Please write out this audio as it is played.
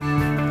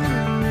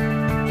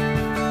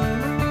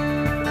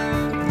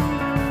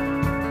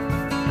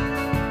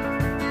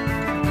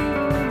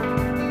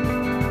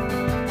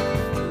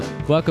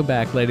Welcome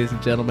back, ladies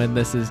and gentlemen.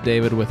 This is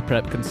David with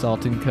Prep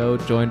Consulting Co.,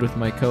 joined with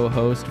my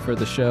co-host for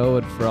the show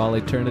and for all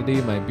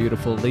eternity, my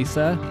beautiful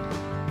Lisa.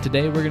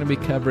 Today we're going to be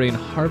covering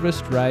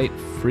Harvest Right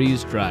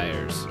freeze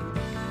dryers.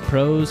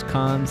 Pros,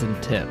 cons,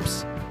 and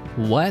tips.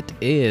 What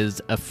is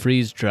a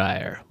freeze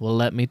dryer? Well,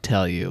 let me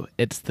tell you,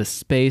 it's the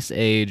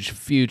space-age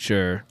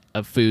future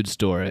of food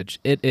storage.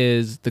 It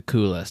is the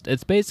coolest.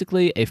 It's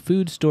basically a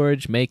food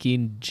storage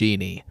making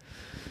genie.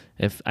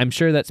 I'm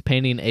sure that's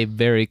painting a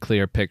very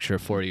clear picture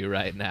for you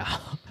right now.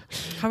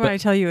 How about I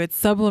tell you, it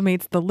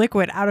sublimates the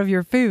liquid out of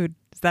your food.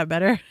 Is that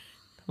better?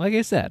 Like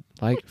I said,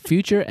 like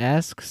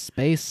future-esque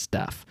space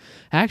stuff.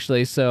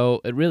 Actually, so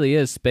it really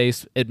is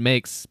space. It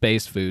makes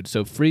space food.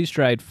 So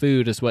freeze-dried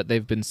food is what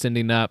they've been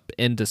sending up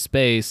into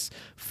space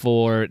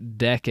for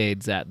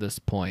decades at this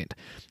point.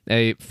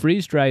 A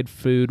freeze-dried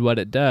food, what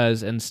it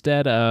does,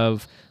 instead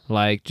of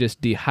like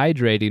just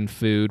dehydrating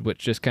food, which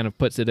just kind of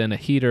puts it in a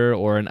heater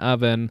or an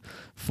oven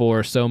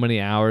for so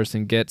many hours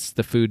and gets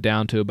the food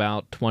down to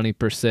about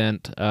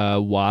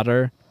 20%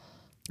 water,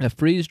 a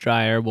freeze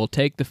dryer will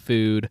take the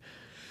food,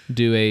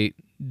 do a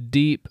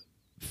deep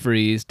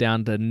freeze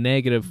down to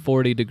negative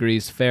 40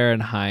 degrees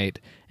Fahrenheit,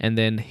 and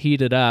then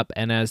heat it up.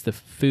 And as the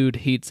food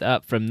heats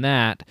up from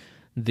that,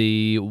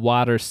 the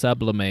water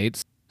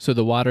sublimates. So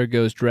the water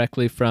goes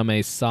directly from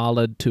a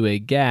solid to a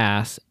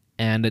gas,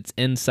 and it's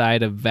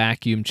inside a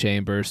vacuum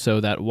chamber, so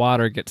that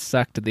water gets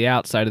sucked to the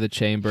outside of the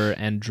chamber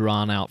and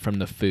drawn out from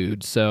the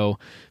food. So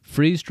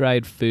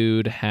freeze-dried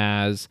food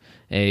has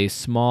a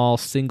small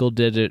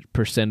single-digit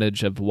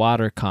percentage of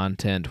water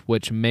content,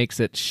 which makes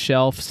it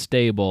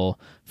shelf-stable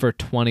for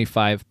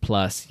 25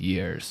 plus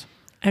years.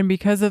 And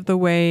because of the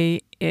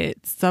way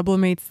it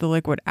sublimates the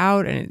liquid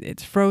out and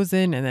it's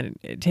frozen, and then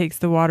it takes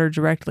the water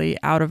directly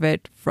out of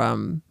it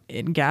from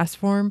in gas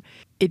form,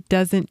 it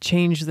doesn't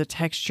change the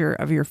texture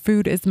of your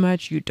food as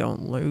much. You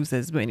don't lose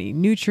as many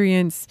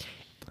nutrients.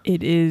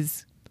 It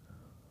is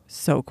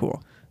so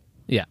cool.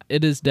 Yeah,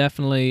 it is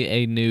definitely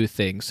a new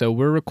thing. So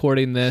we're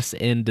recording this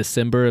in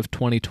December of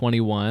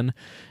 2021,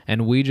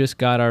 and we just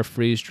got our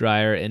freeze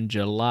dryer in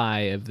July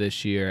of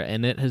this year,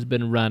 and it has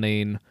been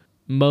running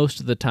most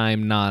of the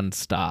time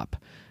nonstop.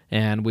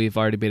 And we've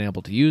already been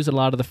able to use a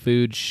lot of the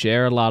food,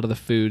 share a lot of the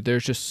food.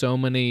 There's just so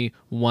many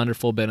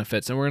wonderful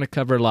benefits, and we're going to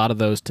cover a lot of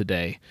those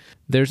today.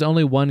 There's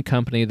only one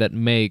company that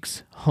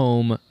makes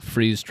home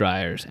freeze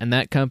dryers, and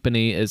that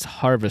company is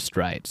Harvest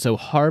Right. So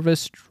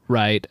Harvest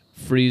Right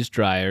freeze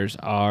dryers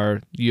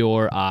are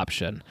your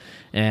option,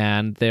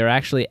 and they're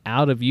actually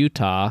out of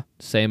Utah,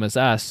 same as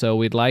us, so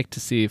we'd like to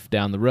see if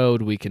down the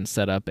road we can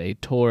set up a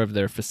tour of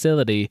their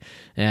facility,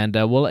 and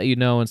we'll let you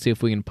know and see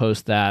if we can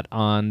post that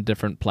on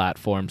different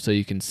platforms so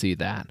you can see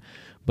that.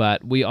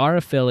 But we are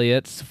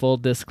affiliates, full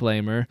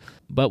disclaimer,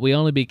 but we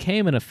only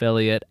became an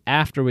affiliate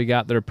after we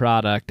got their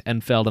product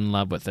and fell in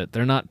love with it.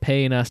 They're not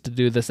paying us to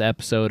do this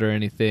episode or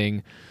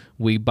anything.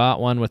 We bought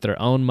one with our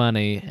own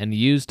money and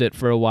used it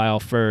for a while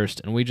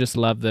first, and we just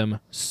love them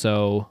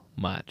so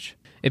much.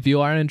 If you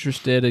are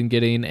interested in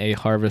getting a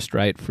Harvest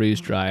Right freeze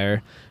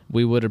dryer,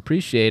 we would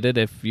appreciate it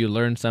if you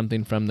learned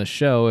something from the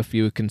show, if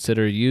you would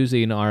consider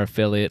using our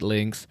affiliate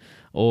links,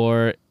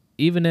 or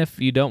even if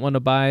you don't want to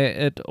buy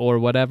it or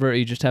whatever,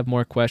 you just have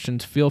more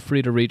questions, feel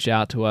free to reach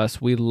out to us.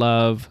 We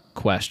love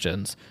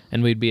questions,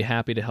 and we'd be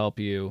happy to help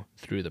you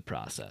through the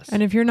process.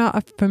 And if you're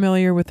not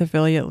familiar with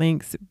affiliate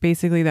links,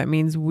 basically that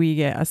means we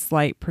get a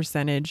slight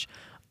percentage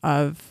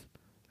of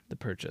the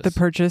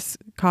purchase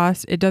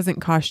cost. It doesn't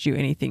cost you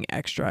anything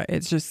extra.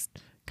 It's just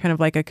kind of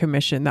like a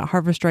commission that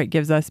Harvest Right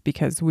gives us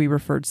because we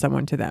referred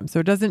someone to them. So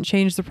it doesn't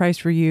change the price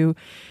for you.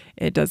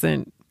 It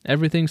doesn't.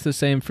 Everything's the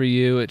same for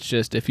you. It's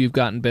just if you've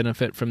gotten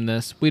benefit from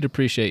this, we'd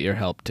appreciate your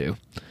help too.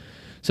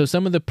 So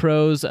some of the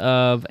pros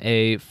of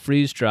a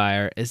freeze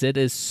dryer is it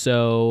is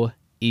so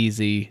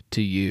easy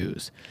to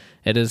use.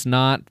 It is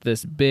not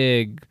this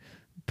big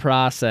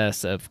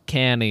process of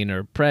canning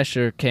or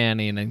pressure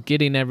canning and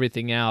getting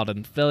everything out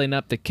and filling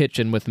up the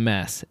kitchen with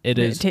mess. It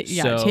is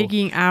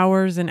taking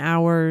hours and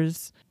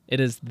hours. It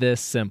is this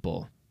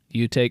simple.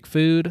 You take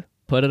food,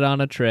 put it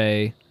on a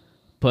tray,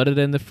 put it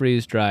in the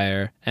freeze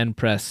dryer, and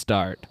press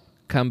start.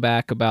 Come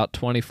back about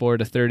 24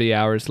 to 30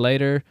 hours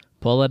later,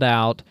 pull it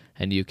out,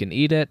 and you can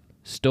eat it,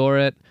 store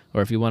it,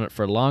 or if you want it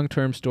for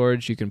long-term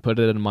storage, you can put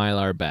it in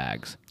Mylar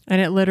bags.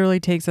 And it literally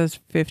takes us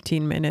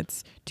 15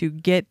 minutes to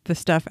get the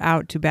stuff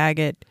out, to bag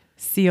it,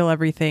 seal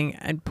everything,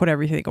 and put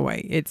everything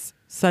away. It's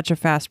such a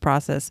fast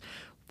process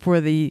for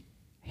the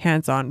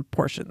hands-on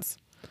portions.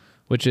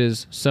 Which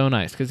is so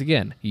nice, because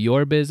again,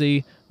 you're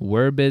busy,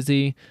 we're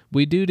busy,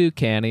 we do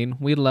canning,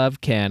 we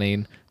love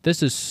canning.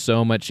 This is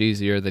so much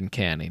easier than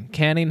canning.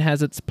 Canning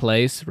has its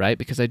place, right?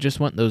 Because I just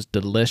want those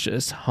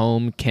delicious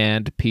home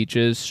canned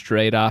peaches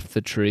straight off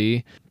the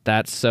tree.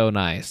 That's so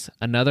nice.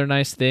 Another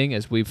nice thing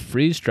is we've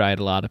freeze-dried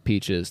a lot of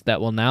peaches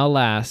that will now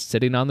last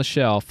sitting on the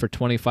shelf for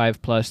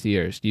 25 plus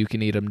years. You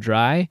can eat them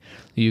dry.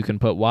 You can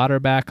put water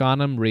back on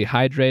them,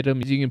 rehydrate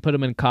them. You can put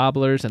them in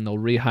cobblers and they'll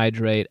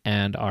rehydrate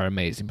and are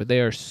amazing. But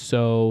they are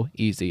so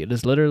easy. It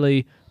is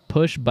literally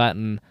push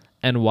button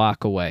and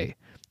walk away.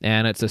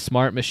 And it's a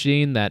smart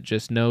machine that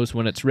just knows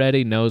when it's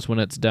ready, knows when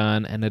it's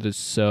done, and it is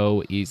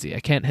so easy. I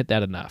can't hit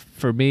that enough.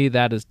 For me,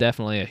 that is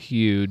definitely a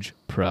huge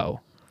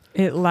pro.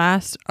 It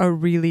lasts a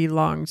really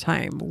long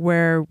time,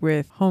 where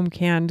with home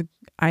canned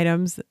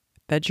items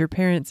that your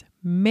parents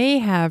may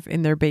have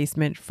in their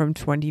basement from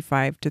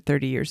 25 to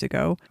 30 years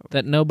ago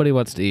that nobody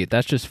wants to eat.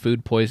 That's just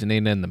food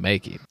poisoning in the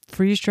making.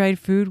 Freeze-dried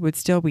food would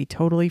still be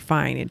totally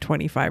fine in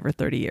 25 or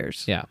 30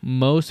 years. Yeah,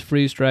 most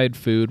freeze-dried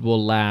food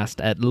will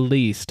last at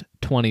least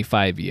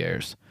 25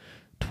 years.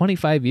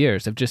 25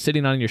 years of just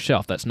sitting on your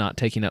shelf. That's not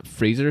taking up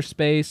freezer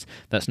space.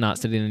 That's not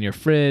sitting in your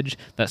fridge.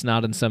 That's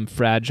not in some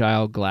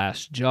fragile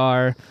glass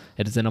jar.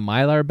 It is in a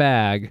Mylar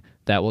bag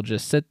that will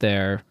just sit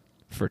there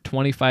for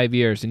 25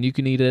 years, and you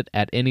can eat it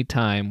at any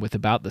time with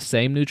about the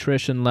same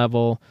nutrition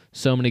level,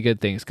 so many good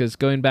things. Because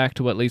going back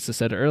to what Lisa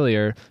said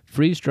earlier,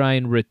 freeze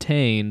drying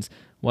retains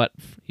what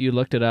you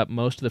looked it up.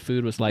 Most of the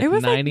food was like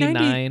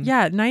 99.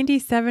 Like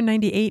 97,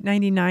 98,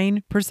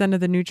 99% of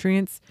the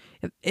nutrients.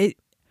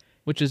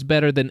 Which is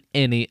better than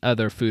any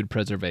other food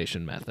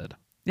preservation method.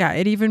 Yeah,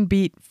 it even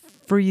beat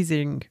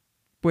freezing,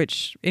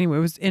 which anyway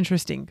was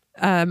interesting.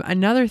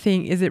 Another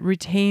thing is it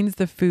retains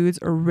the food's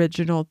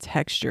original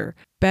texture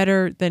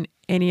better than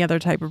any other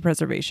type of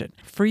preservation.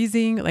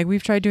 Freezing, like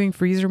we've tried doing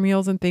freezer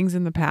meals and things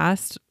in the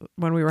past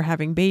when we were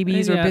having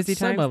babies or busy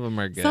times. Some of them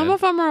are good. Some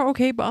of them are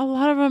okay, but a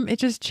lot of them, it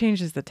just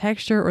changes the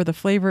texture or the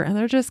flavor, and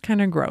they're just kind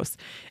of gross.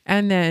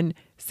 And then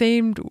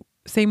same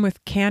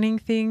with canning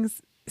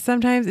things.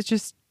 Sometimes it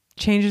just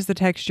changes the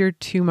texture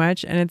too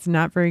much, and it's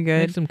not very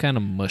good. Makes them kind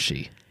of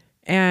mushy.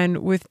 And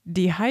with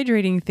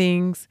dehydrating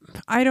things,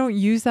 I don't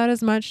use that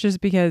as much just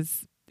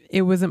because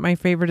it wasn't my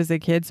favorite as a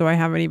kid, so I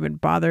haven't even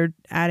bothered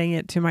adding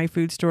it to my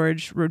food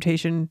storage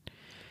rotation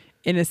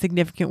in a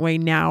significant way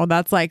now.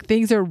 That's like,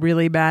 things are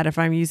really bad if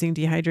I'm using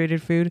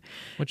dehydrated food.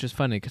 Which is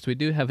funny because we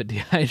do have a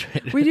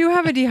dehydrator. We do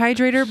have a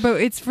dehydrator,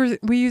 but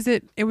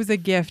it was a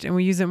gift, and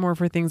we use it more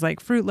for things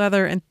like fruit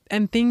leather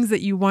and things that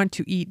you want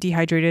to eat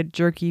dehydrated,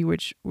 jerky,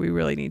 which we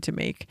really need to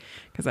make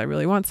because I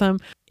really want some.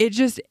 It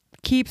just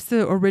keeps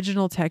the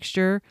original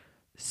texture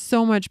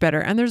so much better.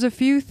 And there's a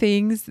few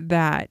things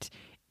that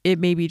it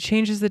maybe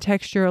changes the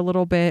texture a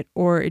little bit,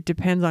 or it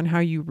depends on how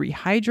you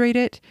rehydrate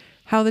it,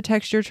 how the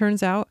texture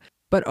turns out.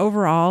 But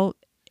overall,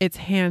 it's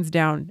hands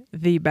down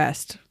the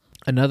best.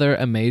 Another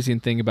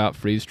amazing thing about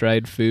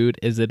freeze-dried food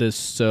is it is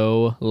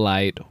so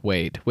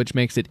lightweight, which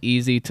makes it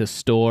easy to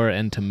store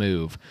and to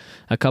move.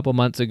 A couple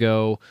months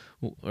ago,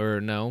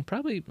 or no,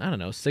 probably, I don't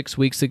know, 6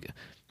 weeks ago,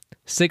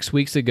 6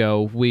 weeks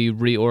ago, we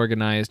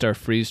reorganized our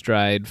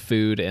freeze-dried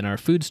food in our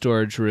food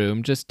storage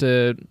room just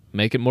to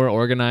make it more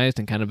organized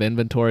and kind of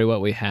inventory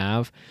what we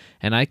have.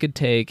 And I could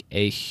take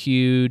a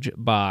huge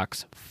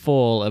box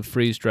full of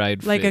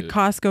freeze-dried food. Like a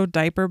Costco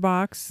diaper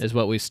box? Is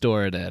what we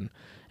store it in.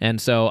 And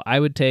so I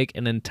would take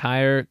an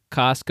entire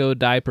Costco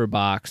diaper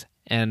box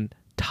and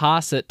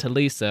toss it to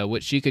Lisa,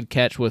 which she could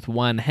catch with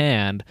one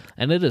hand,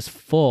 and it is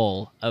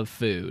full of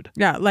food.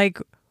 Yeah, like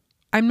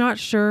I'm not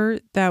sure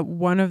that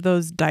one of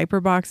those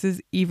diaper boxes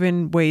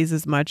even weighs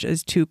as much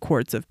as 2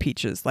 quarts of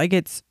peaches. Like,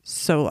 it's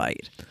so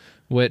light.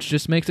 Which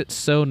just makes it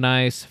so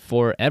nice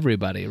for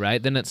everybody,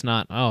 right? Then it's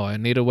not, oh, I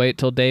need to wait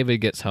till David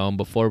gets home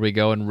before we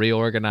go and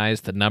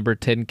reorganize the number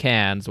 10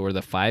 cans or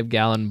the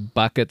 5-gallon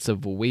buckets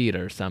of wheat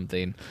or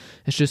something.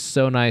 It's just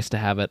so nice to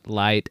have it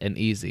light and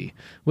easy,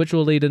 which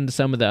will lead into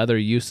some of the other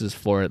uses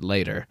for it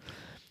later.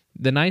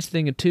 The nice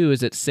thing, too,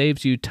 is it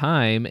saves you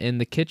time in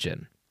the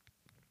kitchen.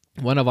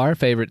 One of our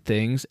favorite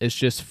things is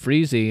just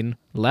freezing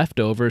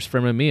leftovers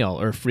from a meal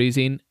or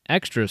freezing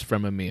extras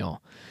from a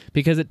meal,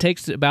 because it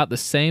takes about the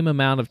same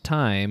amount of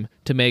time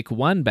to make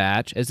one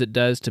batch as it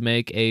does to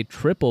make a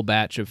triple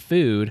batch of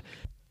food.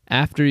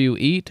 After you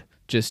eat,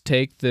 just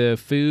take the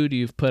food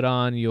you've put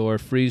on your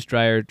freeze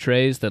dryer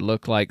trays that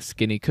look like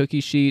skinny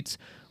cookie sheets,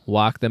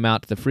 walk them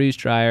out to the freeze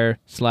dryer,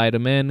 slide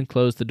them in,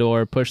 close the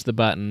door, push the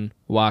button,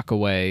 walk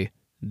away,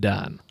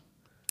 done.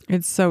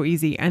 It's so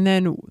easy. And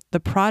then the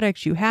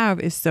product you have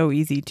is so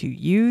easy to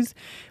use.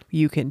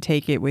 You can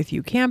take it with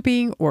you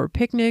camping or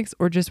picnics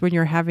or just when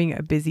you're having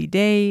a busy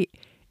day.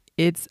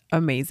 It's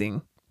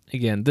amazing.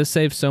 Again, this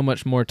saves so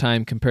much more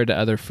time compared to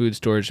other food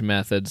storage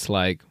methods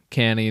like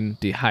canning,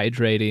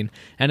 dehydrating,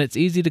 and it's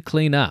easy to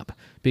clean up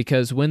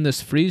because when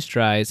this freeze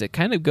dries, it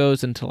kind of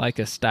goes into like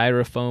a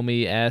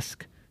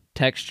styrofoamy-esque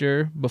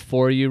texture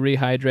before you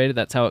rehydrate it.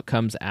 That's how it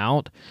comes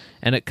out,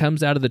 and it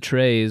comes out of the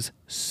trays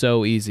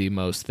so easy,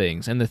 most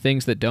things. And the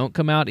things that don't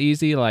come out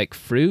easy, like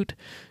fruit,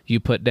 you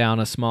put down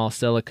a small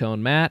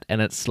silicone mat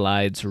and it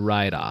slides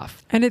right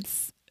off. And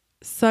it's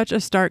such a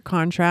stark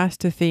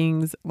contrast to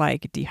things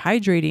like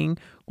dehydrating,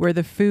 where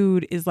the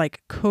food is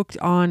like cooked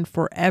on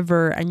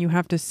forever and you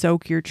have to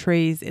soak your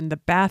trays in the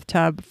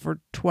bathtub for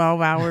 12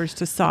 hours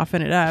to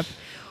soften it up.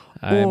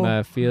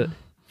 I'm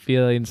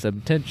feeling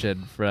some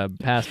tension from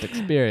past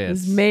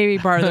experience. This may be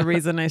part of the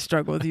reason I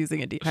struggle with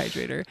using a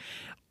dehydrator.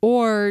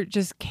 Or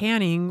just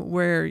canning,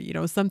 where, you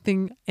know,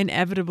 something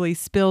inevitably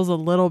spills a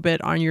little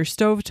bit on your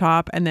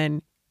stovetop and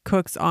then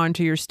cooks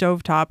onto your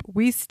stovetop,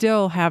 we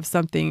still have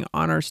something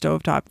on our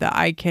stovetop that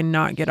I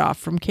cannot get off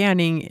from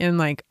canning in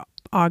like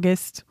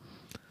August.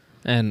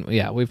 And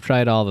yeah, we've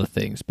tried all the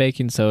things: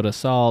 baking soda,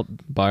 salt,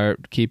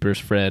 Bart, Keeper's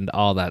Friend,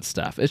 all that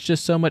stuff. It's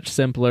just so much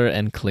simpler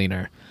and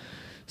cleaner.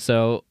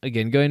 So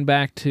again, going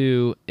back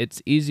to,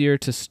 it's easier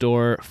to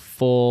store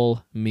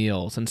full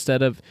meals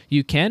instead of,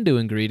 you can do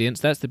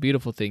ingredients. That's the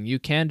beautiful thing. You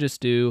can just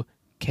do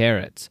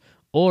carrots,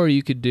 or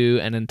you could do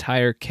an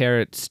entire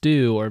carrot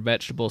stew or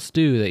vegetable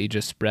stew that you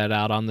just spread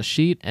out on the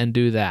sheet and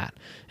do that.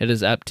 It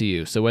is up to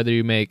you. So whether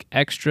you make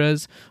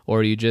extras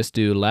or you just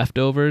do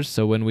leftovers.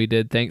 So when we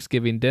did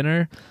Thanksgiving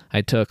dinner,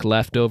 I took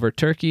leftover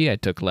turkey, I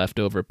took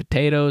leftover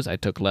potatoes, I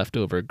took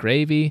leftover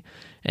gravy,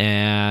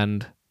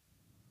 and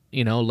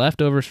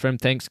leftovers from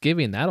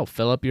Thanksgiving, that'll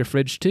fill up your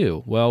fridge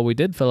too. Well, we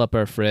did fill up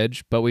our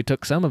fridge, but we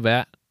took some of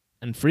it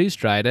and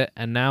freeze-dried it,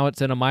 and now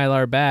it's in a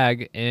Mylar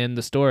bag in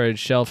the storage,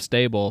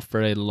 shelf-stable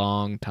for a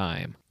long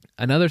time.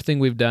 Another thing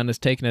we've done is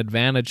taken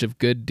advantage of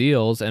good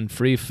deals and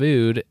free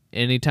food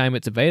anytime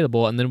it's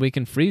available, and then we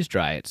can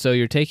freeze-dry it. So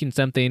you're taking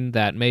something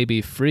that may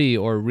be free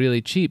or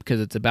really cheap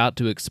because it's about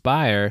to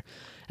expire,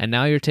 and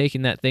now you're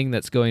taking that thing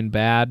that's going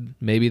bad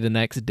maybe the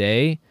next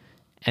day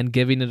and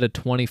giving it a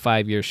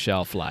 25-year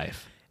shelf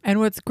life. And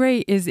what's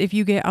great is if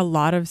you get a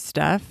lot of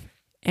stuff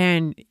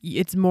and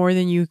it's more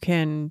than you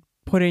can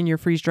put in your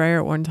freeze dryer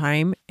at one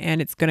time,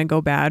 and it's going to go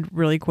bad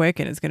really quick,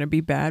 and it's going to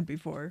be bad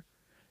before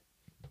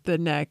the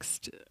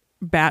next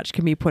batch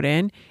can be put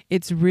in.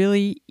 It's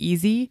really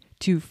easy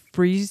to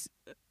freeze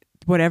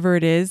whatever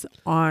it is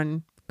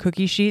on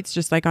cookie sheets,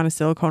 just like on a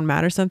silicone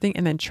mat or something,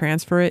 and then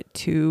transfer it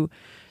to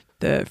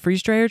the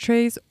freeze dryer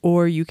trays,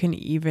 or you can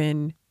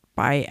even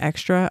buy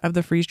extra of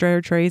the freeze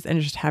dryer trays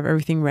and just have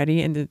everything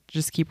ready and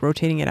just keep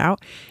rotating it out.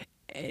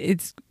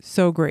 It's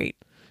so great.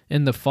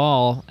 In the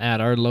fall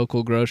at our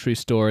local grocery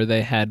store,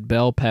 they had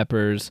bell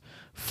peppers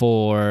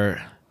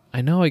for,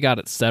 I know I got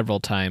it several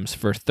times,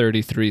 for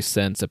 33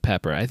 cents a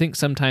pepper. I think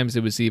sometimes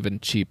it was even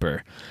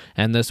cheaper.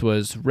 And this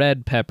was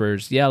red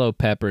peppers, yellow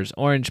peppers,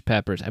 orange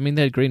peppers. I mean,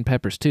 they had green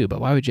peppers too, but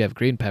why would you have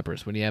green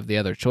peppers when you have the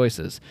other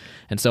choices?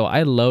 And so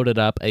I loaded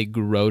up a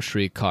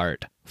grocery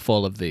cart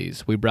full of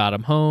these. We brought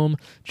them home,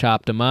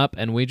 chopped them up,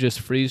 and we just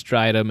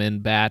freeze-dried them in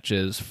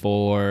batches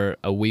for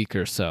a week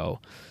or so.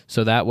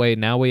 So that way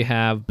now we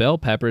have bell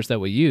peppers that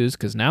we use,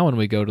 because now when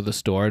we go to the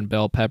store and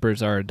bell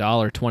peppers are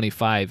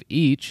 $1.25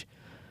 each,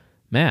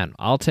 man,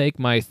 I'll take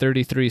my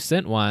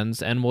 33-cent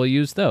ones and we'll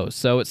use those.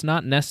 So it's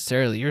not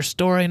necessarily you're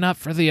storing up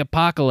for the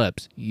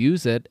apocalypse.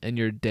 Use it in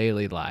your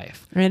daily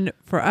life. And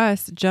for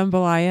us,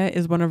 jambalaya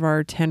is one of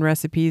our 10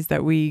 recipes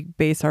that we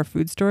base our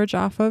food storage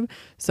off of.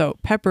 So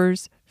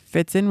peppers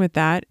fits in with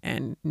that,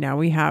 and now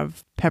we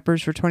have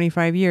peppers for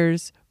 25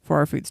 years for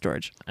our food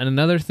storage. And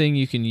another thing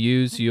you can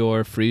use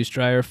your freeze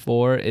dryer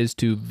for is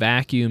to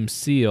vacuum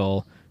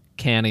seal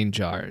canning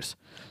jars.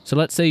 So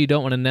let's say you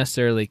don't want to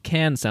necessarily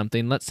can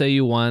something. Let's say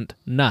you want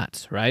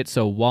nuts, right?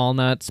 So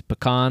walnuts,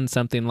 pecans,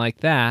 something like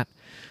that.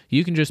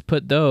 You can just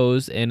put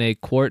those in a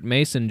quart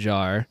mason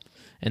jar,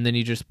 and then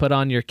you just put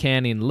on your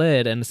canning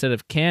lid, and instead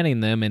of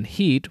canning them in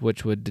heat,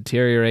 which would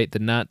deteriorate the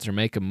nuts or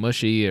make them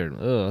mushy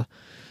or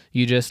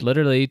you just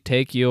literally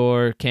take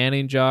your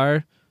canning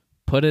jar,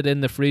 put it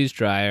in the freeze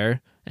dryer,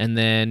 and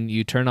then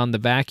you turn on the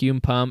vacuum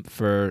pump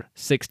for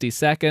 60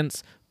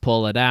 seconds,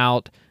 pull it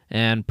out,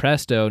 and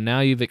presto,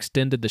 now you've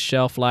extended the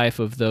shelf life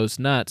of those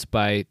nuts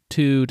by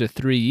 2 to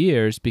 3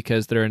 years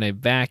because they're in a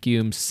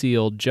vacuum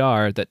sealed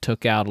jar that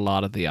took out a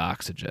lot of the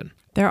oxygen.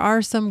 There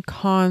are some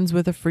cons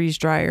with a freeze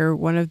dryer.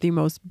 One of the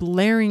most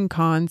blaring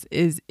cons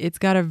is it's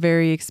got a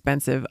very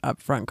expensive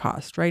upfront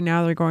cost. Right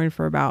now they're going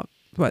for about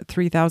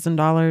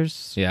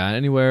 $3,000? Yeah,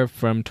 anywhere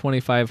from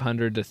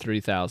 $2,500 to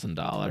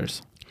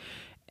 $3,000.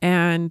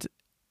 And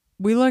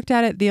we looked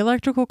at it. The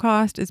electrical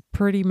cost is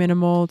pretty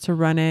minimal to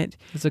run it.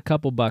 It's a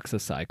couple bucks a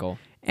cycle.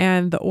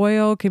 And the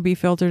oil can be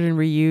filtered and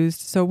reused.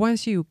 So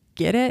once you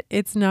get it,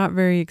 it's not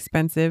very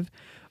expensive,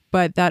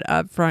 but that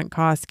upfront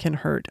cost can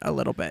hurt a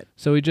little bit.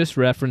 So we just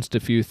referenced a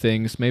few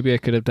things. Maybe I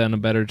could have done a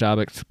better job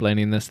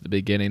explaining this at the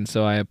beginning,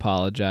 so I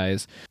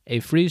apologize.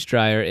 A freeze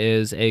dryer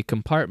is a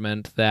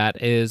compartment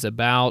that is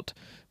about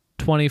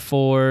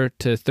 24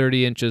 to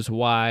 30 inches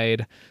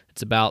wide.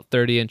 It's about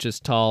 30 inches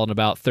tall and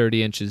about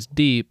 30 inches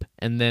deep.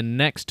 And then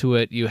next to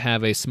it, you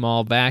have a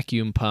small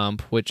vacuum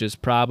pump, which is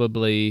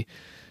probably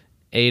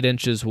 8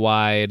 inches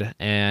wide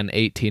and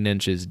 18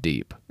 inches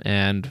deep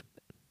and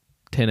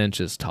 10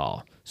 inches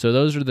tall. So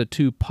those are the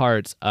two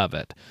parts of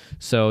it.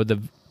 So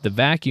the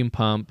vacuum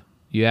pump,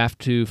 you have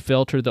to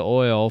filter the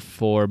oil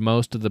for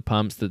most of the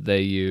pumps that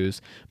they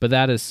use, but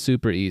that is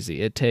super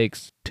easy. It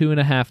takes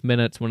 2.5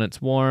 minutes when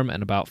it's warm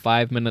and about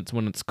 5 minutes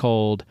when it's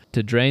cold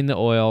to drain the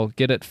oil,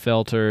 get it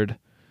filtered,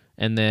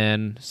 and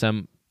then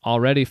some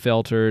already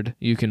filtered,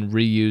 you can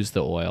reuse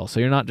the oil. So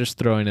you're not just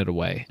throwing it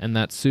away, and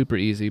that's super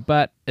easy,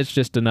 but it's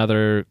just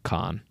another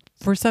con.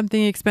 For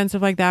something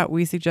expensive like that,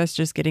 we suggest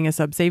just getting a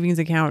sub savings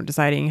account,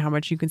 deciding how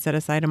much you can set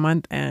aside a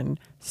month, and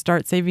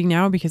start saving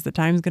now because the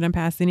time's going to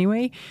pass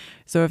anyway.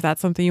 So if that's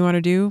something you want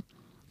to do,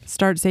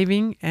 start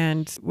saving.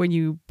 And when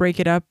you break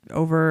it up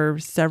over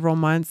several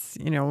months,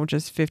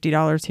 just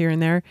 $50 here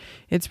and there,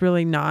 it's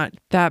really not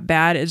that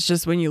bad. It's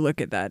just when you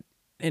look at that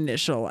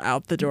initial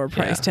out the door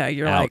price tag,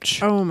 you're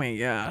Ouch. like, oh my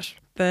gosh.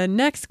 The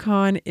next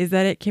con is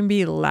that it can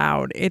be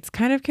loud. It's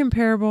kind of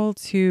comparable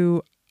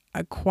to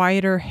a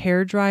quieter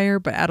hair dryer,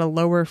 but at a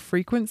lower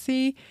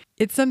frequency.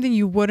 It's something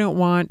you wouldn't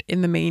want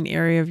in the main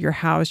area of your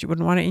house. You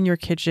wouldn't want it in your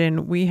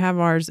kitchen. We have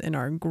ours in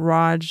our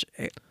garage,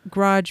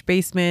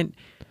 basement.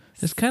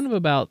 It's kind of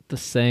about the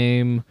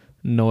same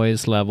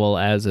noise level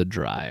as a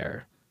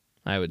dryer,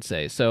 I would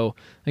say. So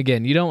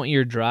again, you don't want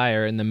your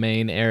dryer in the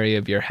main area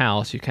of your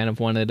house. You kind of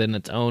want it in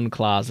its own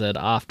closet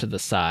off to the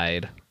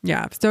side.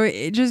 Yeah. So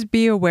just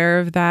be aware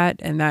of that,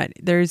 and that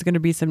there's going to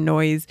be some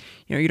noise.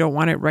 You don't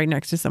want it right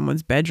next to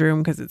someone's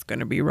bedroom because it's going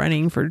to be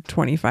running for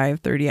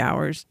 25, 30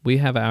 hours. We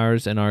have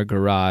ours in our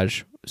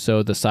garage.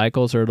 So the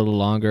cycles are a little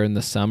longer in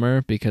the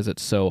summer because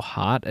it's so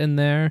hot in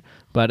there,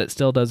 but it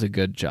still does a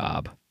good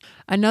job.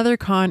 Another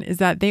con is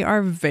that they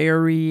are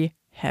very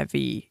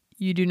heavy.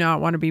 You do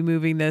not want to be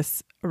moving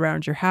this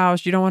around your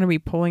house. You don't want to be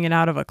pulling it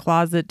out of a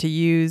closet to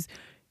use.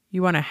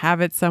 You want to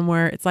have it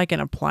somewhere. It's like an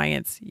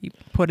appliance. You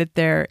put it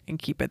there and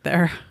keep it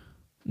there.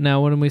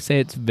 Now, when we say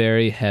it's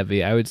very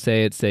heavy, I would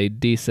say it's a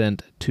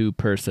decent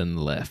 2-person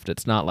lift.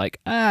 It's not like,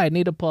 I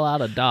need to pull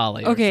out a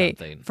dolly or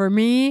something. For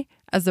me,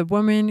 as a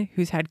woman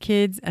who's had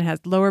kids and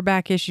has lower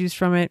back issues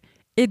from it,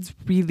 it's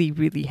really,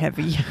 really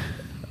heavy.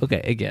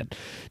 Okay, again,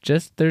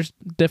 just there's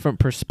different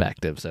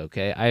perspectives,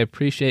 okay? I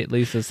appreciate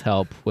Lisa's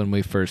help when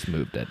we first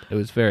moved it. It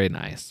was very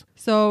nice.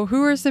 So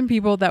who are some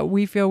people that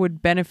we feel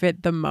would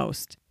benefit the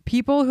most?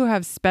 People who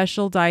have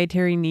special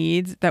dietary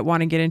needs that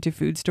want to get into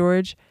food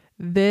storage.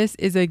 This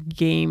is a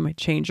game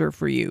changer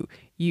for you.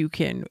 You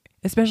can,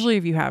 especially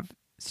if you have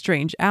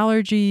strange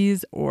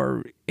allergies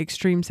or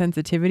extreme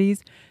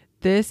sensitivities,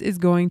 this is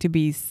going to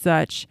be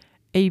such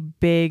a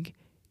big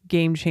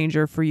game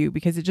changer for you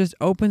because it just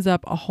opens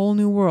up a whole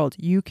new world.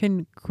 You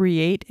can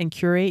create and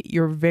curate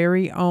your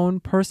very own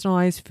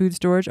personalized food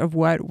storage of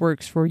what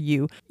works for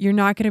you. You're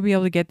not going to be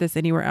able to get this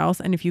anywhere else.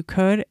 And if you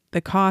could,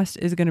 the cost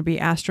is going to be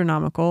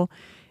astronomical.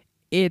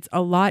 It's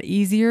a lot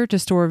easier to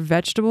store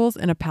vegetables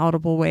in a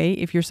palatable way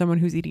if you're someone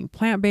who's eating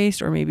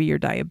plant-based, or maybe you're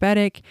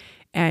diabetic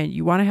and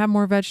you want to have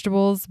more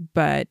vegetables,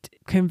 but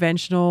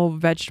conventional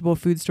vegetable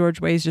food storage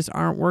ways just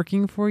aren't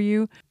working for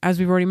you. As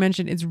we've already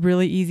mentioned, it's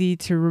really easy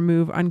to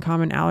remove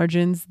uncommon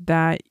allergens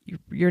that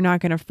you're not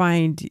going to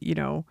find,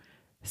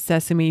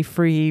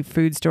 sesame-free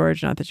food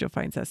storage. Not that you'll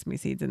find sesame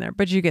seeds in there,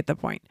 but you get the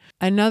point.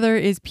 Another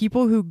is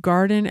people who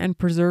garden and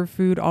preserve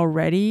food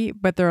already,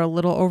 but they're a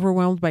little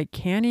overwhelmed by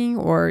canning,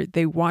 or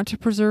they want to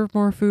preserve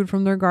more food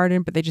from their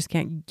garden, but they just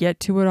can't get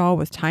to it all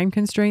with time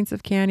constraints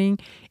of canning.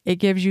 It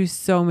gives you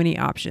so many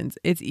options.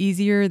 It's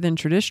easier than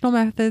traditional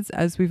methods,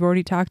 as we've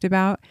already talked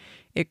about.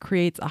 It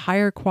creates a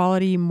higher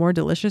quality, more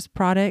delicious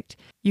product.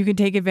 You can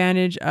take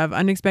advantage of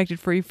unexpected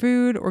free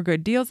food or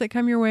good deals that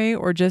come your way,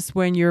 or just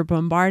when you're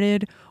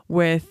bombarded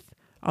with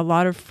a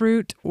lot of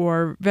fruit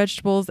or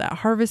vegetables at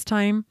harvest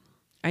time,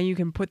 and you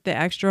can put the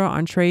extra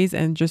on trays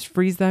and just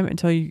freeze them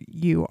until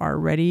you are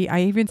ready.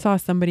 I even saw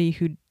somebody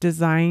who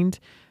designed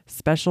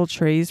special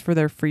trays for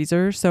their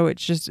freezer. So it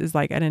just is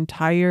like an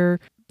entire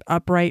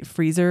upright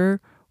freezer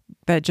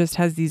that just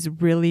has these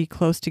really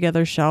close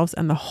together shelves,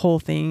 and the whole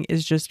thing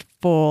is just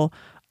full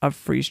of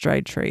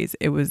freeze-dried trays.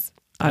 It was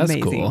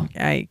amazing. That's cool.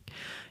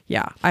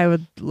 I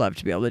would love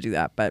to be able to do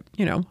that, but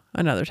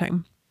another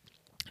time.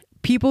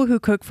 People who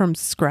cook from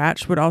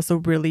scratch would also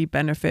really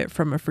benefit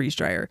from a freeze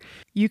dryer.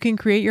 You can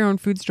create your own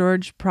food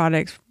storage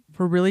products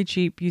for really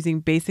cheap using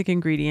basic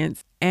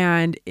ingredients,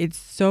 and it's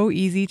so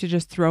easy to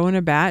just throw in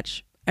a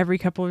batch every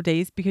couple of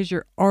days because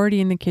you're already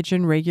in the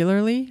kitchen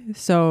regularly.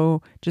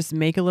 So just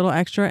make a little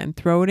extra and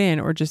throw it in,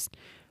 or just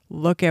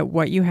look at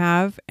what you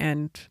have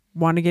and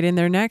want to get in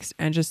there next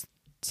and just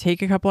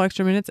take a couple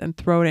extra minutes and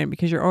throw it in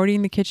because you're already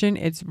in the kitchen.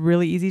 It's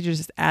really easy to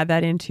just add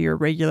that into your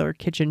regular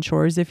kitchen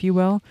chores, if you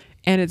will.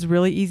 And it's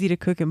really easy to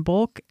cook in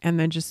bulk and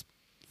then just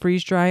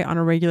freeze dry on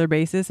a regular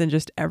basis, and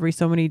just every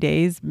so many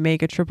days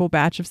make a triple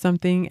batch of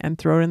something and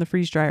throw it in the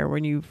freeze dryer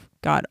when you've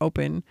got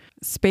open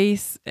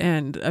space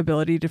and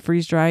ability to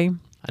freeze dry.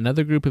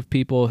 Another group of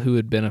people who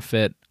would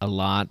benefit a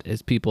lot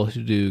is people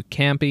who do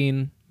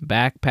camping,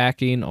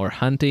 backpacking, or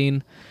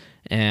hunting.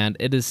 And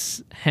it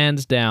is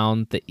hands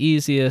down the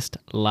easiest,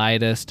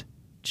 lightest,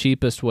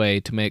 cheapest way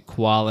to make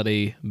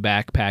quality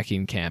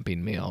backpacking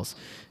camping meals.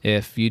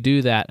 If you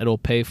do that, it'll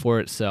pay for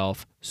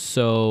itself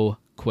so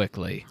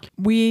quickly.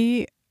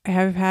 We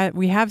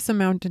have some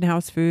Mountain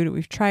House food.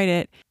 We've tried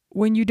it.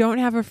 When you don't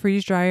have a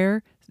freeze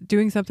dryer,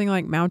 doing something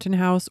like Mountain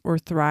House or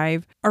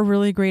Thrive are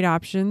really great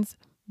options.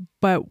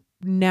 But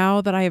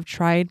now that I have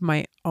tried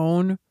my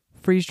own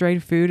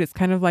freeze-dried food, it's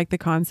kind of like the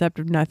concept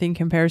of nothing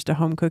compares to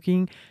home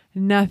cooking.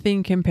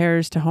 Nothing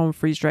compares to home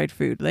freeze-dried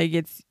food. Like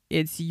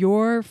it's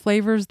your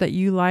flavors that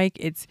you like.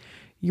 It's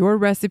your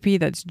recipe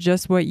that's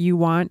just what you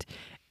want.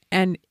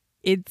 And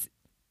in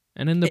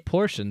the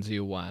portions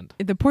you want.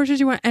 The portions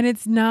you want. And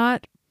it's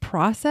not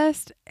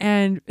processed,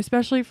 and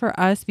especially for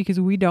us, because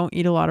we don't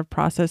eat a lot of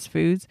processed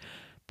foods,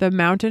 the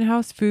Mountain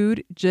House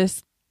food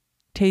just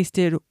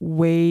tasted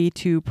way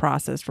too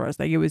processed for us.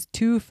 Like, it was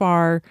too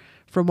far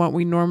from what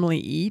we normally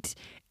eat.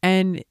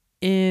 And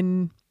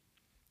in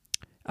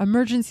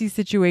emergency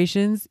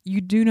situations,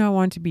 you do not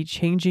want to be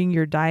changing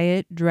your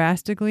diet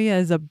drastically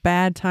as a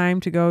bad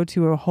time to go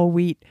to a whole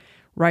wheat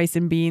rice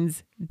and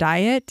beans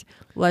diet.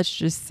 Let's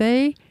just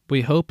say.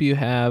 We hope you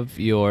have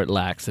your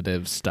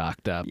laxatives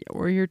stocked up. Yeah,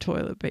 or your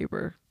toilet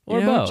paper.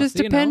 Or both. Just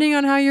depending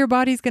on how your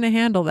body's going to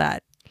handle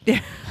that.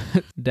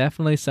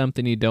 Definitely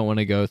something you don't want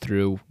to go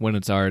through when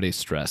it's already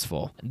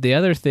stressful. The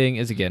other thing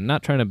is, again,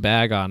 not trying to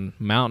bag on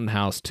Mountain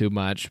House too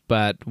much,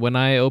 but when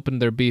I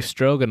opened their beef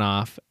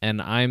stroganoff,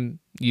 and I'm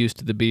used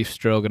to the beef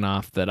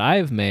stroganoff that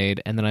I've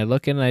made, and then I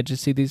look in and I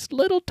just see these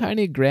little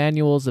tiny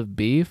granules of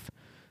beef.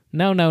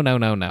 No.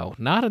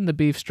 Not in the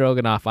beef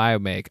stroganoff I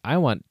make. I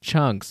want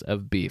chunks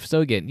of beef. So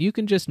again, you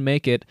can just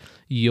make it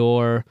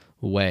your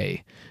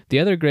way. The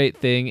other great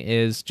thing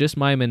is just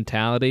my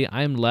mentality.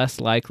 I'm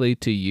less likely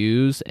to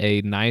use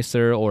a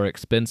nicer or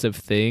expensive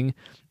thing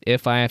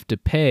if I have to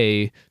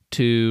pay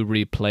to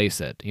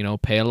replace it.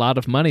 Pay a lot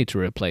of money to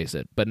replace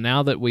it. But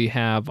now that we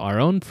have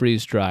our own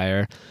freeze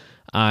dryer,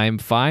 I'm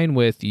fine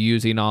with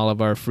using all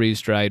of our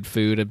freeze-dried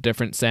food of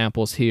different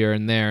samples here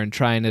and there and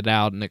trying it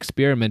out and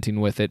experimenting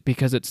with it,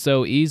 because it's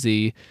so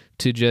easy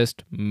to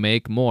just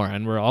make more,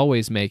 and we're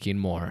always making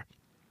more.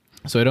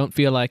 So I don't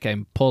feel like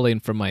I'm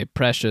pulling from my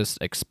precious,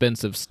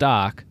 expensive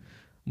stock.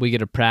 We get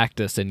to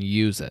practice and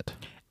use it.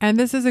 And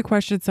this is a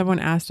question someone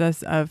asked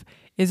us of,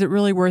 is it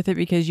really worth it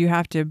because you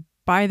have to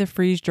buy the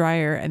freeze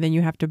dryer and then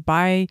you have to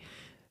buy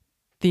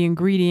the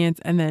ingredients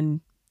and then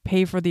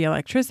pay for the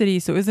electricity?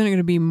 So isn't it going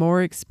to be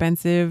more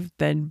expensive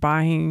than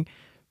buying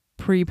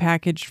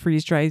prepackaged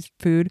freeze-dried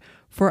food?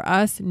 For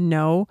us,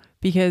 no,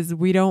 because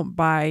we don't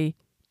buy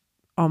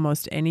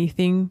almost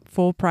anything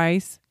full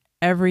price.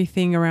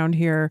 Everything around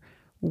here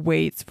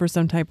waits for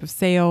some type of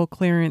sale,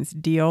 clearance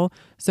deal.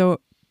 So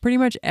pretty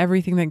much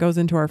everything that goes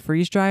into our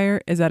freeze dryer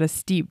is at a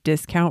steep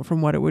discount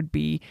from what it would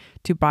be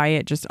to buy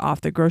it just off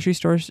the grocery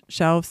store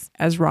shelves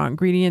as raw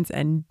ingredients,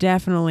 and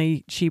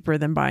definitely cheaper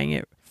than buying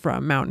it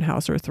from Mountain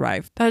House or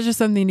Thrive. That's just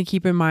something to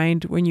keep in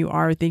mind when you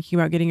are thinking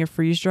about getting a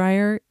freeze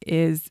dryer,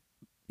 is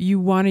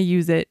you want to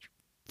use it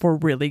for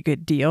really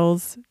good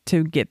deals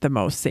to get the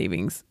most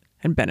savings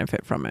and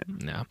benefit from it.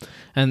 Yeah.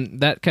 And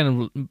that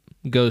kind of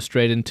goes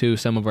straight into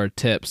some of our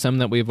tips, some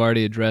that we've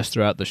already addressed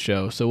throughout the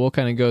show. So we'll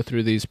kind of go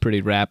through these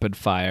pretty rapid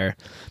fire,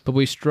 but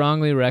we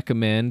strongly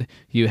recommend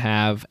you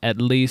have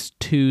at least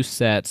 2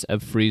 sets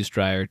of freeze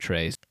dryer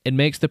trays. It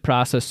makes the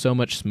process so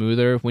much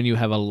smoother when you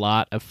have a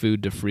lot of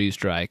food to freeze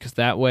dry, because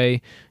that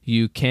way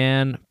you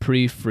can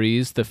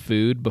pre-freeze the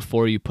food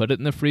before you put it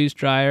in the freeze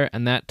dryer,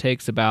 and that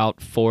takes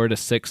about 4 to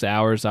 6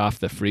 hours off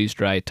the freeze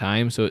dry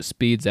time, so it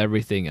speeds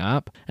everything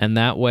up. And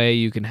that way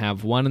you can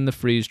have one in the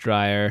freeze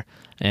dryer,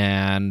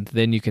 and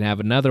then you can have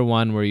another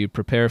one where you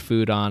prepare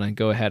food on and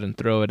go ahead and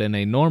throw it in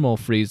a normal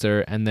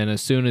freezer, and then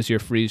as soon as your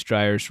freeze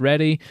dryer is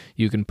ready,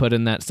 you can put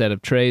in that set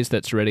of trays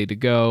that's ready to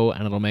go,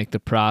 and it'll make the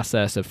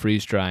process of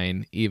freeze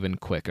drying even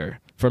quicker.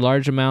 For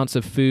large amounts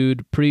of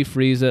food,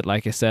 pre-freeze it,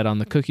 like I said, on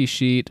the cookie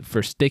sheet.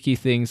 For sticky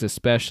things,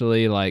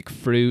 especially like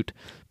fruit,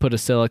 put a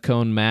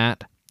silicone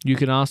mat. You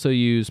can also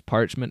use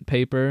parchment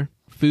paper.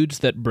 Foods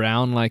that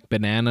brown like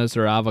bananas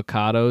or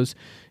avocados,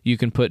 you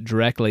can put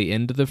directly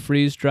into the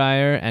freeze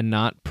dryer and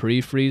not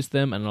pre-freeze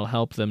them, and it'll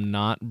help them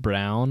not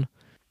brown.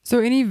 So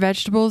any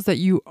vegetables that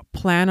you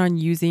plan on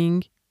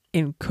using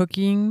in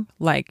cooking,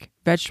 like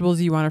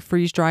vegetables you want to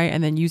freeze dry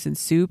and then use in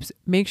soups,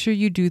 make sure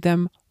you do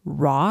them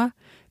raw,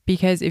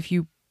 because if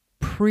you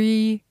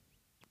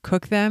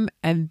pre-cook them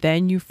and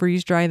then you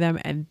freeze dry them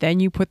and then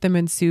you put them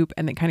in soup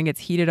and it kind of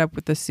gets heated up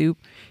with the soup,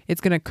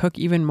 it's going to cook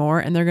even more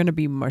and they're going to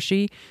be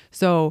mushy.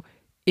 So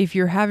if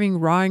you're having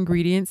raw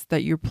ingredients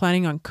that you're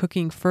planning on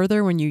cooking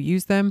further when you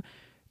use them,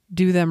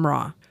 do them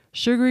raw.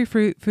 Sugary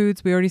fruit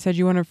foods, we already said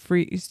you want to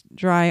freeze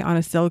dry on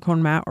a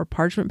silicone mat or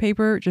parchment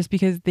paper, just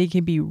because they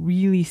can be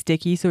really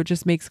sticky. So it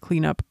just makes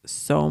cleanup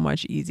so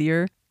much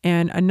easier.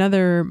 And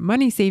another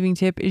money saving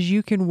tip is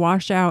you can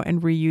wash out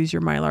and reuse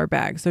your Mylar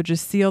bags. So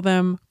just seal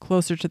them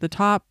closer to the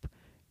top,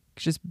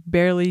 just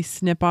barely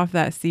snip off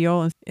that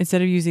seal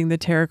instead of using the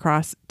tear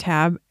across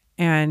tab,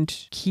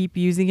 and keep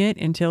using it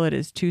until it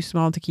is too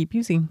small to keep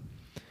using.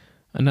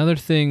 Another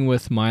thing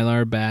with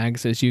Mylar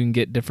bags is you can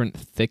get different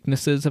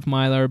thicknesses of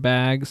Mylar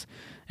bags,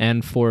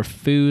 and for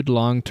food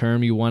long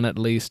term you want at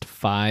least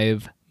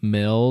 5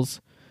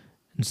 mils.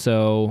 And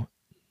so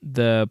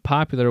the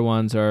popular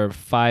ones are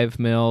 5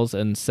 mils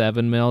and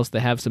 7 mils. They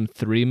have some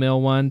 3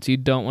 mil ones. You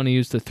don't want to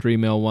use the 3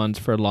 mil ones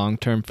for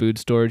long-term food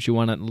storage. You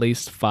want at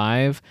least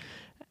 5.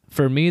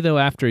 For me though,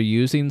 after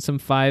using some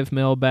 5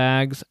 mil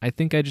bags, I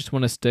think I just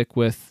want to stick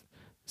with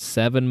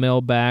 7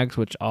 mil bags,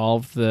 which all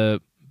of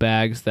the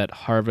bags that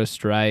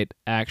Harvest Right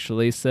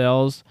actually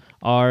sells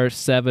are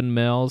 7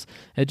 mils.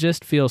 It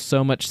just feels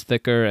so much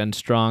thicker and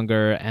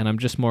stronger, and I'm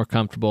just more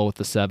comfortable with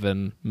the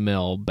 7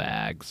 mil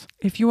bags.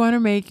 If you want to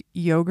make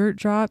yogurt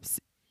drops,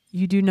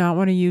 you do not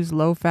want to use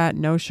low-fat,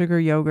 no-sugar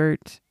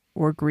yogurt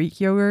or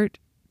Greek yogurt.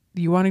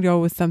 You want to go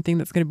with something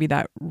that's going to be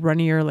that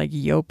runnier, like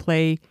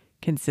Yoplait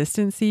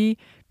consistency,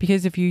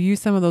 because if you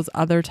use some of those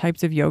other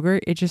types of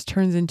yogurt, it just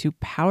turns into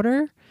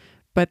powder.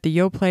 But the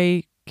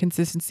Yoplait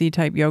consistency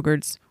type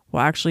yogurts will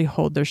actually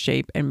hold their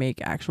shape and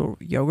make actual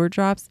yogurt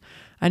drops.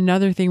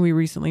 Another thing we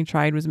recently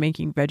tried was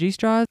making veggie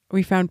straws.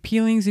 We found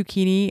peeling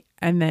zucchini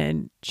and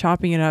then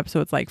chopping it up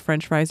so it's like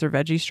French fries or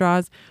veggie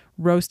straws,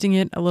 roasting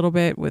it a little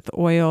bit with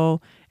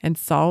oil and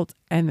salt,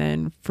 and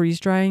then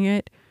freeze drying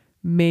it,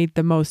 made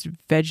the most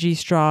veggie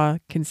straw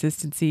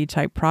consistency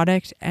type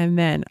product. And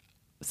then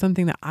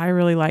something that I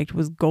really liked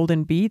was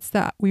golden beets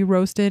that we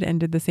roasted and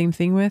did the same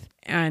thing with.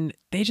 And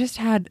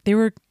they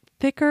were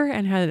thicker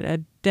and had a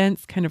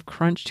dense kind of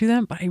crunch to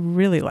them, but I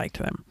really liked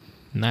them.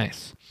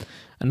 Nice.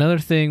 Another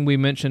thing we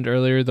mentioned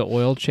earlier, the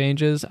oil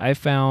changes. I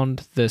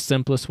found the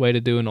simplest way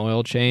to do an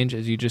oil change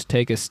is you just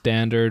take a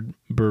standard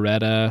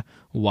Beretta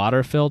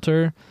water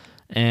filter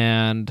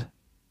and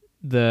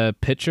the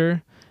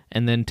pitcher,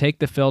 and then take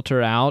the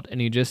filter out,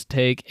 and you just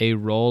take a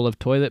roll of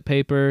toilet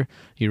paper.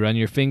 You run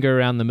your finger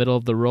around the middle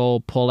of the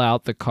roll, pull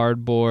out the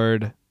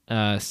cardboard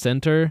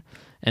center,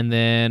 and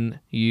then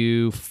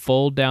you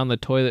fold down the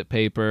toilet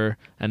paper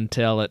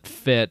until it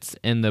fits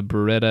in the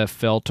Beretta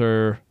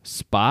filter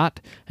spot.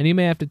 And you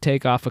may have to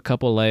take off a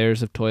couple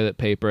layers of toilet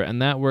paper,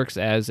 and that works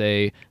as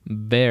a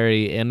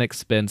very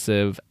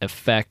inexpensive,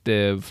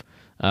 effective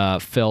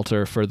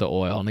filter for the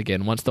oil. And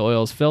again, once the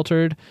oil is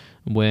filtered,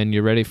 when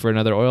you're ready for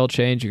another oil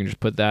change, you can just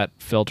put that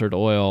filtered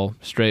oil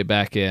straight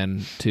back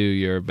in to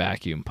your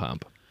vacuum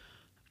pump.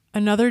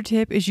 Another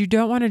tip is you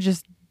don't want to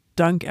just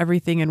dunk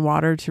everything in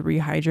water to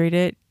rehydrate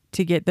it.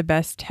 To get the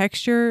best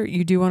texture,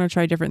 you do want to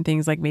try different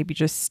things, like maybe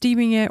just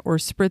steaming it or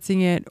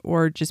spritzing it,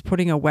 or just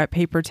putting a wet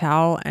paper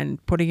towel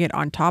and putting it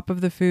on top of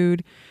the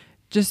food.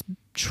 Just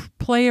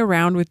play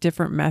around with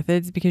different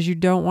methods, because you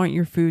don't want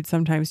your food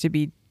sometimes to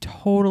be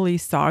totally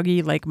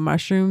soggy like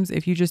mushrooms.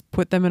 If you just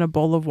put them in a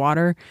bowl of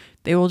water,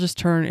 they will just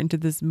turn into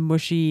this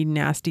mushy,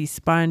 nasty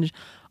sponge.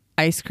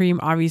 Ice cream,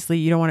 obviously,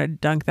 you don't want to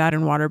dunk that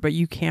in water, but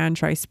you can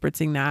try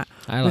spritzing that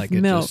I with like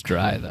it milk. just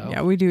dry, though.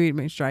 Yeah, we do eat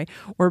it dry.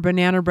 Or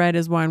banana bread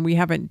is one we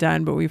haven't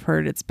done, but we've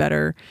heard it's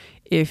better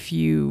if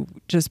you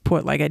just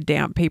put like a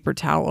damp paper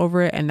towel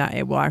over it, and that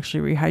it will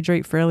actually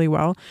rehydrate fairly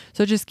well.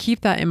 So just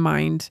keep that in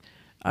mind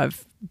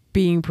of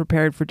being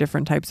prepared for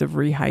different types of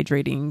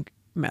rehydrating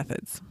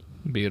methods.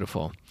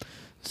 Beautiful.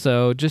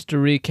 So just to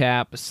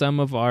recap, some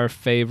of our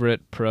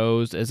favorite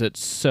pros is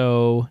it's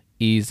so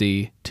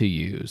easy to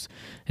use.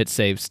 It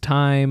saves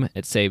time,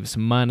 it saves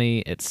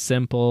money, it's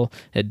simple.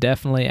 It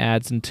definitely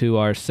adds into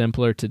our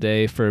simpler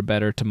today for a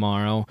better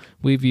tomorrow.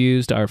 We've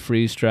used our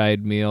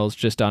freeze-dried meals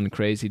just on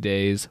crazy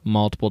days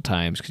multiple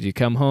times, because you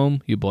come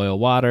home, you boil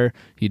water,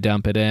 you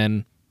dump it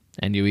in,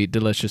 and you eat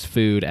delicious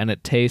food, and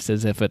it tastes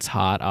as if it's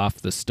hot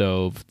off the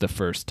stove the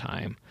first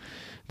time.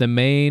 The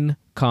main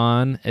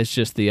con is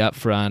just the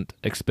upfront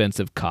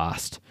expensive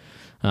cost.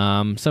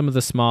 Some of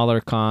the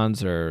smaller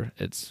cons are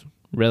it's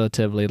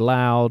relatively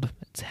loud,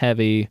 it's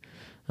heavy,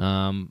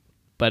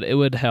 but it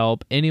would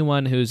help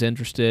anyone who's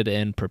interested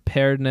in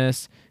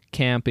preparedness,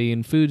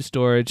 camping, food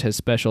storage, has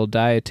special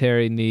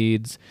dietary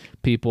needs,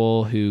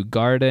 people who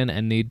garden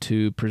and need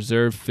to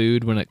preserve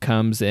food when it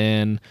comes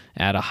in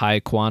at a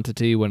high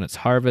quantity when it's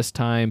harvest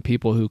time,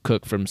 people who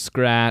cook from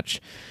scratch,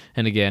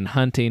 and again,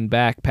 hunting,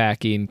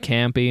 backpacking,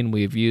 camping.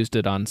 We've used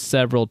it on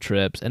several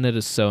trips, and it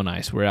is so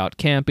nice. We're out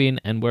camping,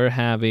 and we're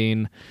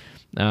having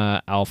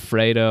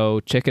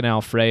chicken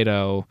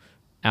Alfredo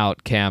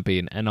out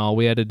camping, and all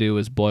we had to do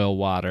was boil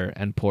water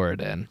and pour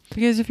it in.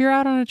 Because if you're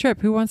out on a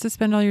trip, who wants to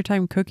spend all your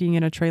time cooking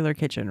in a trailer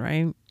kitchen,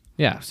 right?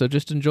 Yeah, so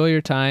just enjoy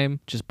your time,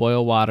 just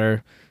boil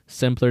water,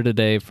 simpler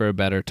today for a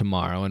better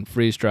tomorrow, and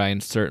freeze drying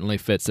certainly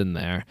fits in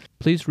there.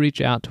 Please reach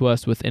out to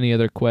us with any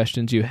other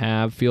questions you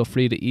have. Feel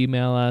free to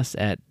email us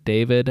at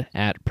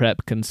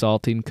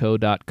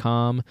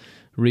david@prepconsultingco.com.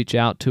 Reach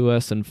out to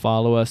us and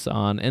follow us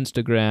on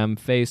Instagram,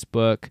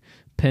 Facebook,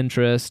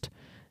 Pinterest,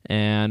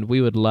 and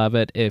we would love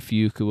it if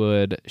you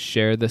would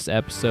share this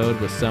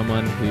episode with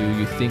someone who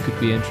you think would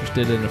be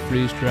interested in a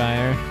freeze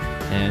dryer.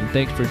 And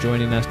thanks for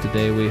joining us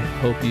today. We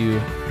hope you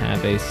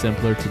have a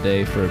simpler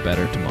today for a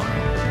better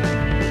tomorrow.